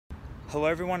Hello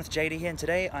everyone, it's JD here, and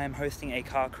today I am hosting a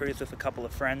car cruise with a couple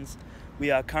of friends. We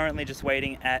are currently just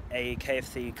waiting at a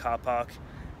KFC car park,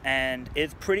 and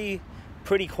it's pretty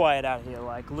quiet out here.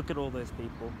 Like, look at all those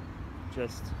people.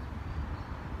 Just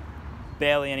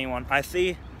barely anyone. I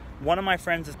see one of my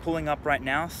friends is pulling up right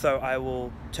now, so I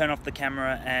will turn off the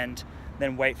camera and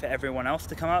then wait for everyone else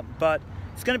to come up. But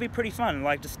it's going to be pretty fun.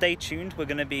 Like, just stay tuned. We're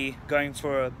going to be going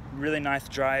for a really nice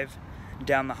drive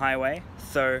down the highway,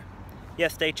 so yeah,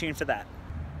 stay tuned for that.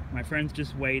 My friend's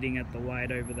just waiting at the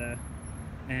light over there,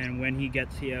 and when he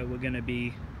gets here we're going to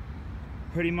be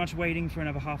pretty much waiting for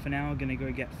another half an hour. Going to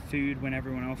go get food when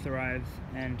everyone else arrives,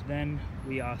 and then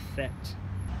we are set.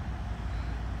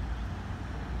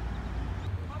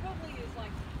 Probably is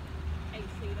like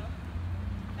 8-seater.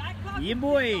 That car Yeah,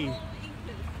 boy.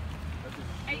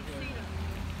 8-seater.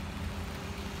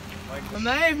 I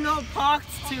may have not parked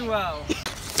too well.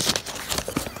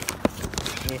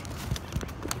 Yeah.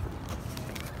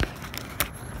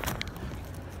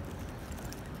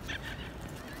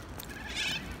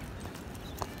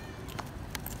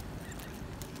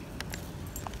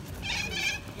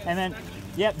 And then,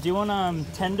 yep, do you want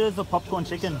tenders or popcorn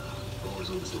chicken?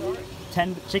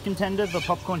 Chicken tenders or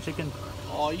popcorn chicken?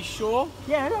 Oh, are you sure?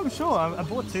 Yeah, I'm sure. I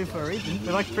bought two for a reason.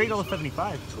 They're like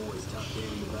 $3.75.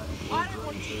 I don't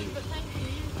want cheese, but thank you.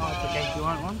 Oh, it's okay. Do you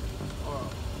want one?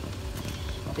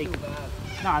 I Take feel it.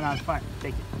 bad. No, it's fine.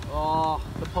 Take it. Oh,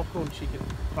 the popcorn chicken.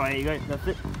 Oh, there you go. That's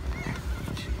it.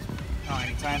 Oh,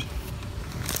 anytime.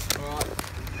 Alright.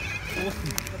 Awesome.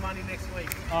 The money next week.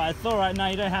 Oh, it's alright. No,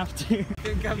 you don't have to.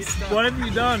 What have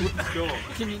you done?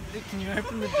 Can you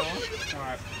open the door?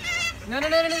 Alright. No,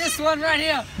 this one right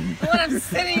here. The one I'm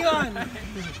sitting on.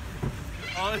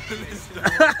 Oh, this door.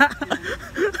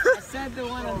 I said the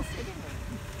one I'm sitting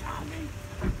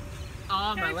on.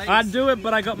 Oh, my leg. I'd do it,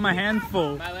 but I got my hand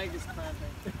full. My leg is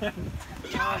cramping.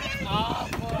 Oh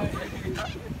boy.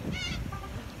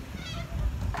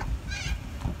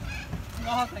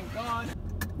 Oh, thank God.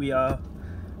 We are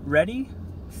ready,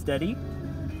 steady,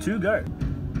 to go.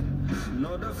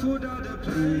 Not the food or the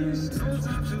place, those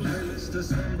are two ways to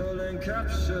assemble and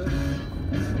capture.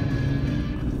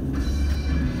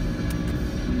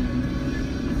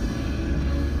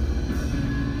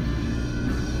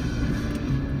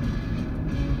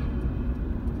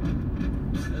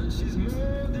 And she's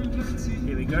more than plenty.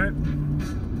 Here we go.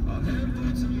 A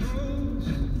handful to most,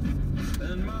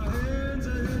 and my hands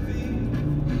are heavy.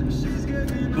 She's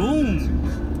getting Boom!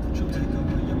 she'll take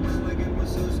over your mind like it was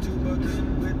supposed to begin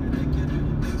with. Make you do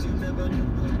things you never knew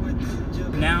with your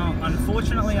Now,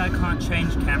 unfortunately, I can't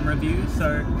change camera view,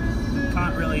 so you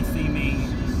can't really see me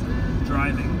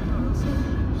driving,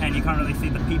 and you can't really see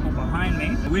the people behind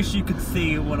me. I wish you could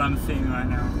see what I'm seeing right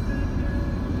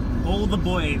now. All the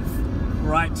boys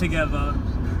right together,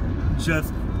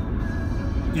 just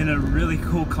in a really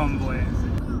cool convoy.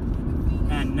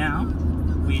 And now,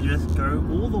 we just go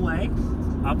all the way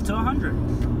up to 100.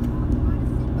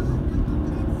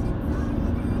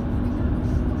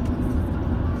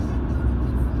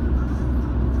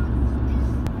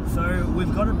 So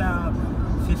we've got about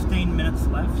 15 minutes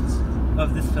left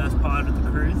of this first part of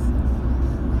the cruise.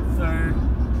 So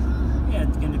yeah,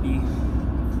 it's going to be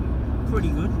pretty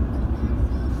good.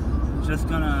 Just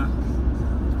gonna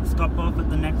stop off at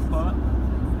the next part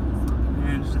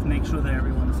and just make sure that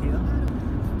everyone's here.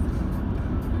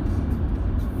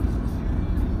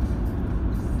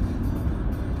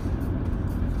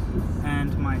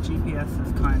 And my GPS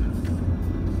is kind of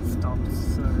stopped,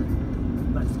 so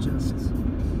let's just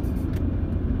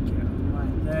get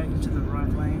right there into the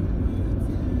right lane.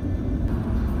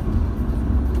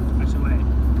 Actually, wait.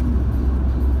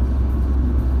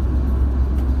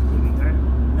 Here we go.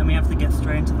 Then we have to get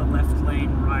straight into the left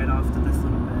lane right after this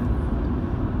little bit.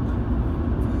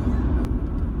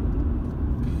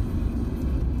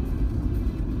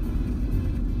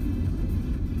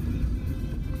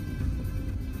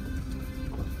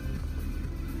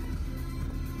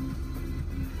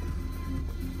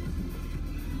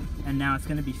 And now it's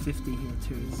going to be 50 here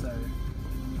too, so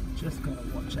just gotta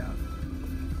watch out.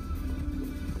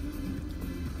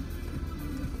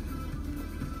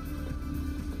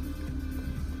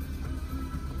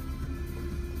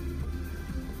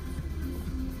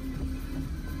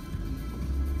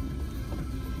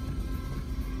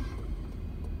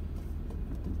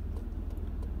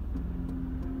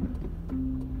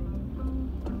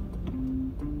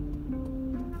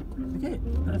 Okay,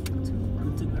 perfect.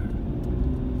 Good to go.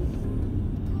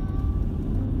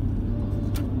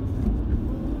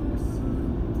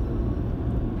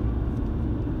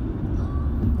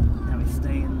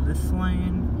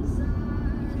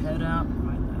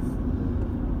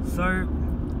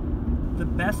 the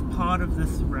best part of this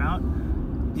route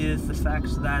is the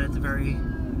fact that it's very,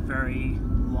 very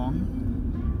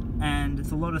long, and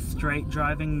it's a lot of straight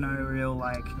driving, no real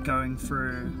like going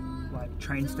through like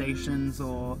train stations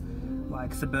or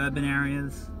like suburban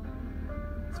areas.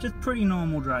 It's just pretty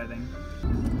normal driving.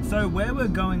 So where we're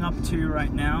going up to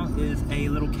right now is a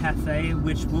little cafe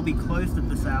which will be closed at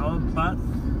this hour, but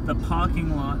the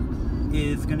parking lot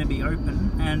is going to be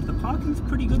open, and the parking's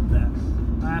pretty good there,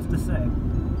 I have to say.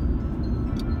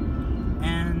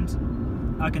 And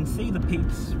I can see the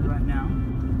peeps right now,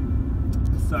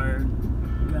 so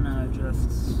I'm gonna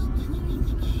just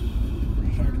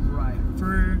head right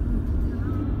through,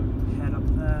 head up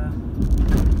there.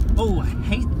 Oh, I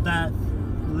hate that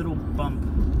little bump.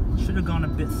 Should have gone a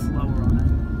bit slower on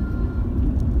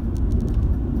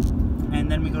it. And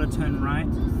then we gotta turn right.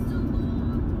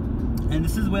 And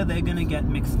this is where they're gonna get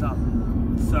mixed up.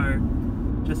 So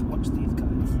just watch these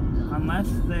guys. Unless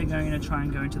they're going to try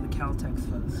and go into the Caltex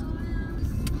first.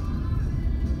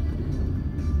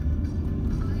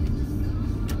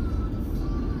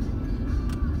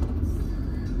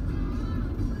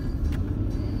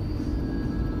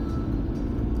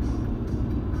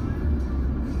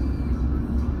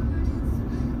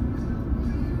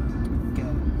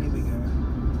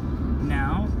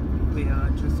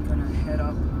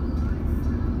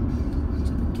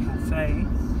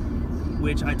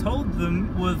 Which I told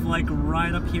them was like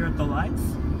right up here at the lights,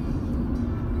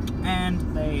 and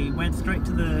they went straight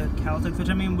to the Caltex, which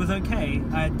I mean was okay.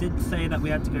 I did say that we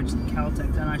had to go to the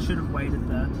Caltex, and I should have waited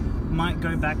there. Might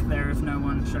go back there if no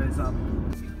one shows up.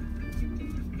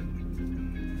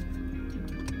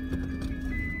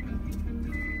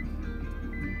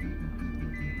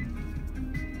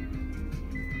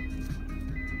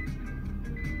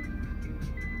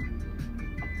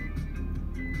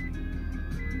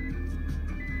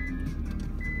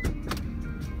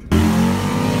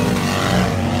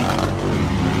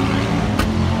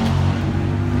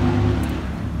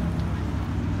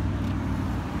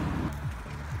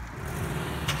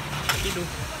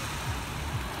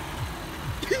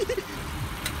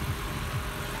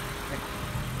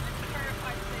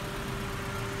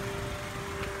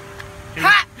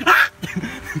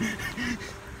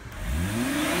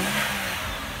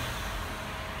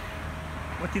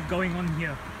 What is going on here?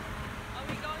 Are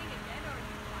we going again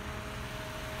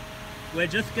or? We're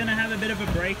just gonna have a bit of a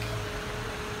break.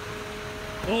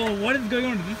 Oh, what is going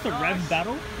on? Is this a rev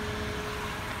battle? You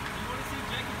want to see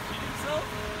Jacob shoot himself?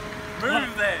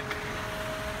 Move then!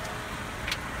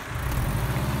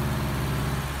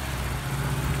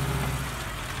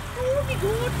 Oh my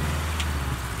god!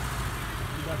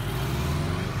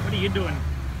 What are you doing?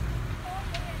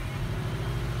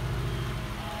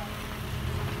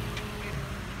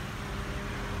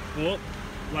 Oh,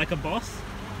 like a boss.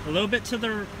 A little bit to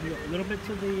the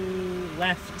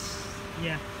left.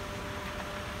 Yeah.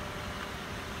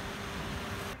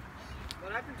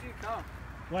 What happened to your car?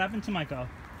 What happened to my car?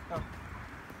 Oh.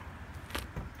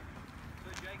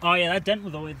 Oh yeah, that dent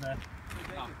was always there.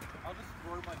 I'll just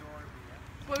roll my door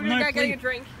over here. We're gonna go getting a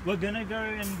drink. We're gonna go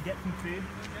and get some food,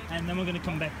 and then we're gonna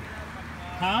come back.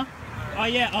 Huh? Oh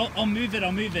yeah, I'll move it.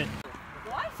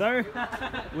 What? So,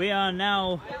 we are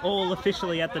now all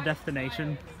officially at the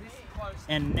destination,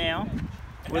 and now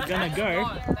we're gonna go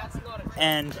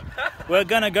and we're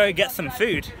gonna go get some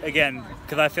food again,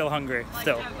 because I feel hungry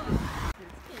still.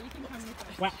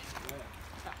 Wow.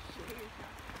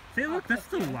 See, look, that's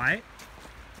the light.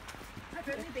 I've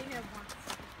only been there once.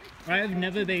 I have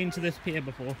never been to this pier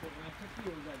before.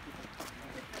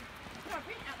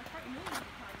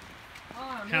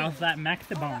 How's that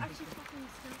Maxibon?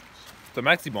 The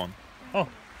Maxibon. Oh,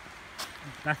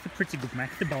 that's a pretty good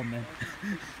Maxibon then.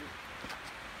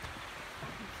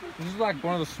 This is like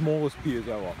one of the smallest piers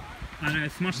ever. I know,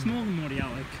 it's much smaller than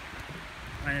Mordialloc.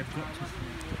 I have got to.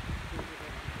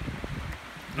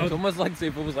 It's almost like if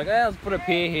it was like, let's put a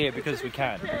pier here because we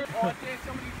can.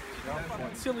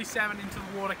 Silly salmon into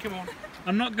the water, come on.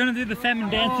 I'm not gonna do the salmon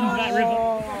dance into that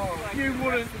river. You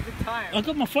wouldn't. I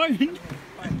got my phone.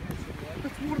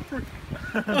 It's waterproof.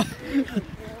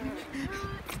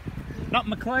 Not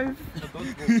my clothes.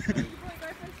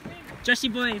 Joshy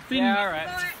boy, fin. Yeah, alright.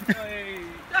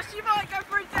 Josh, you might go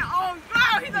for it now. Oh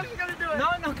no, he's not gonna do it. No,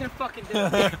 I'm not gonna fucking do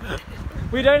it.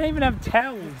 We don't even have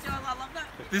towels. I love that.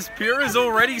 This pier is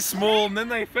already small and then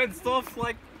they fenced off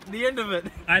like the end of it.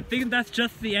 I think that's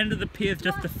just the end of the pier,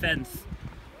 just a fence.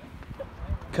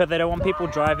 Because they don't want people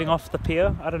driving off the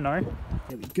pier, I don't know.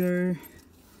 There we go.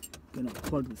 Gonna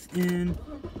plug this in.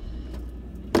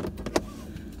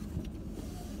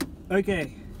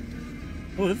 Okay.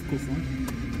 Oh, that's a cool song.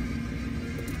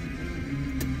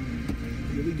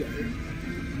 Here we go.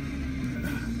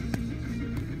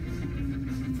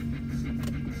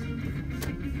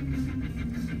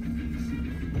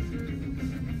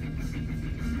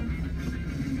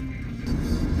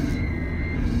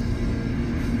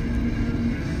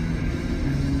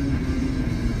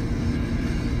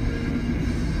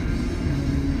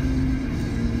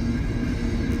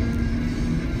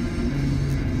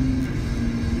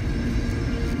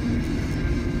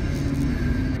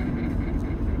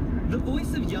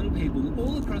 voice of young people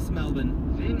all across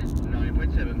Melbourne. Zin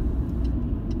 90.7.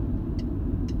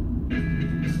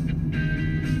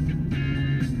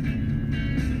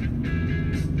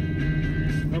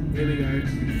 Oh, here we go.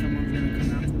 Someone's gonna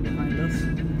come out from behind us.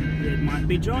 It might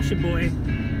be Joshua boy.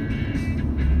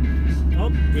 Oh,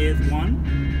 here's one.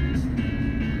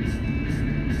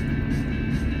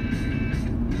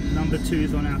 Number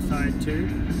 2's on our side too.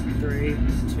 3,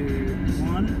 2,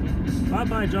 1. Bye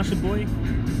bye, Joshua boy.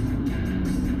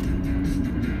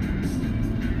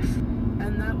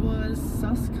 And that was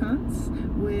Sus Cunts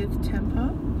with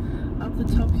Temper. Up the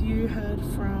top you heard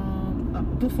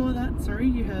from, before that, sorry,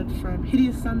 you heard from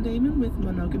Hideous Sun Demon with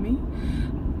Monogamy.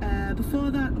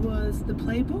 Before that was The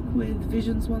Playbook with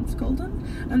Visions Once Golden.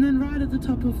 And then right at the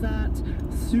top of that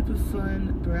super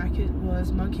fun bracket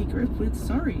was Monkey Grip with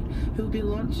Sorry, who'll be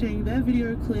launching their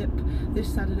video clip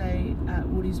this Saturday at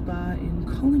Woody's Bar in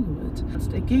Collingwood. It's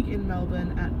a gig in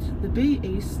Melbourne at the B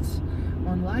East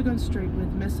on Lygon Street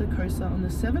with Mesa Cosa on the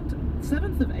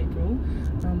 7th of April.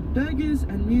 Burgers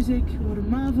and music, what a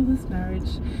marvellous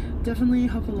marriage. Definitely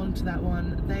hop along to that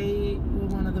one. They were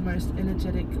one of the most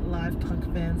energetic live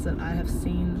punk bands that I have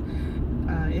seen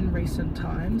in recent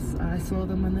times. I saw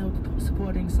them when they were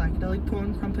supporting Psychedelic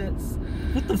Porn Crumpets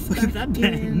What the fuck is that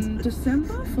band? in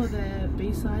December for their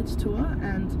B-Sides tour,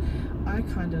 and I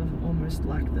kind of almost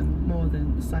like them more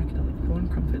than Psychedelic Porn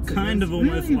Crumpets. Kind of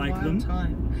almost really like them.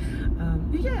 Time.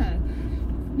 Yeah.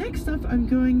 Next up, I'm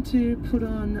going to put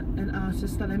on an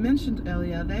artist that I mentioned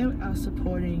earlier. They are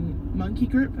supporting Monkey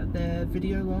Grip at their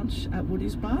video launch at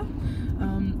Woody's Bar.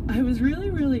 I was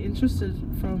really interested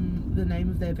from the name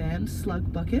of their band,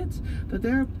 Slug Bucket, but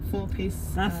they're a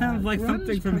 4-piece. That sounds like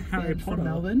something from Harry Potter. From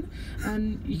Melbourne,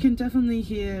 and you can definitely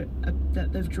hear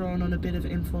that they've drawn on a bit of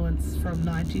influence from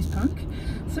 90s punk.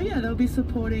 So yeah, they'll be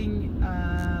supporting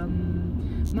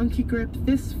Monkey Grip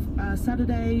this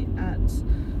Saturday at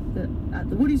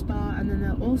the Woody's Bar, and then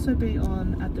they'll also be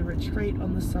on at the Retreat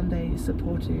on the Sunday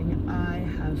supporting I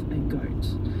Have a Goat.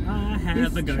 I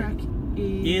have a goat. Track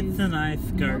is It's a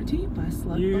nice goat. Monty by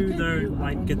Slug You Bucket. don't You are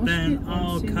like on it, Mosh then Pit on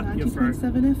I'll cut your throat.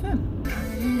 90.7 FM.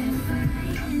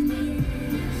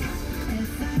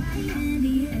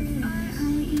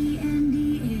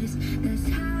 That's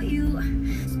how you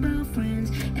spell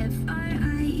friends.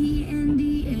 F-R-I-E-N-D-S.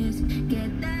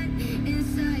 Get that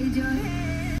inside your head.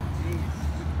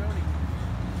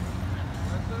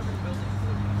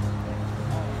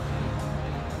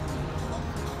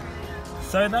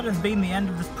 So that has been the end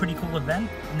of this pretty cool event.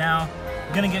 Now,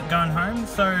 I'm gonna get going home,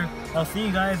 so I'll see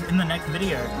you guys in the next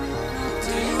video.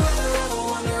 Do you ever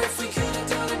wonder if we could have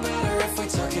done it better if we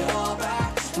took it all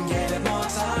back and gave it more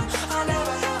time? I never